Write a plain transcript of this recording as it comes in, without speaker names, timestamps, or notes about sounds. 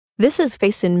This is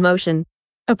FaceInMotion,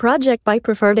 a project by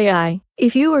Preferred.AI.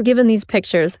 If you were given these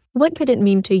pictures, what could it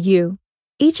mean to you?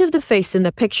 Each of the faces in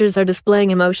the pictures are displaying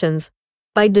emotions.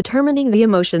 By determining the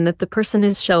emotion that the person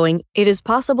is showing, it is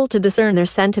possible to discern their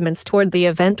sentiments toward the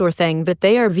event or thing that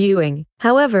they are viewing.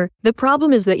 However, the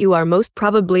problem is that you are most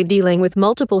probably dealing with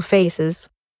multiple faces.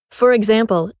 For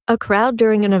example, a crowd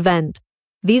during an event.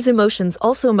 These emotions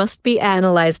also must be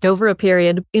analyzed over a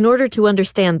period in order to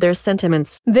understand their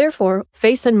sentiments. Therefore,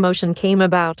 FaceInMotion came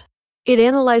about. It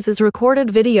analyzes recorded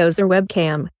videos or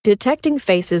webcam, detecting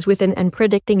faces within and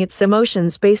predicting its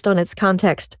emotions based on its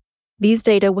context. These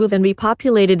data will then be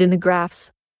populated in the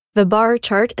graphs. The bar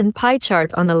chart and pie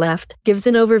chart on the left gives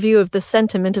an overview of the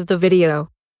sentiment of the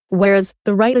video, whereas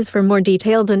the right is for more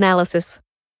detailed analysis.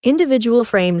 Individual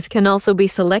frames can also be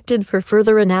selected for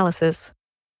further analysis.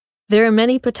 There are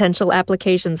many potential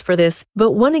applications for this,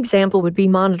 but one example would be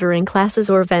monitoring classes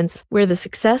or events, where the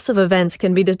success of events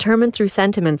can be determined through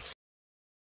sentiments.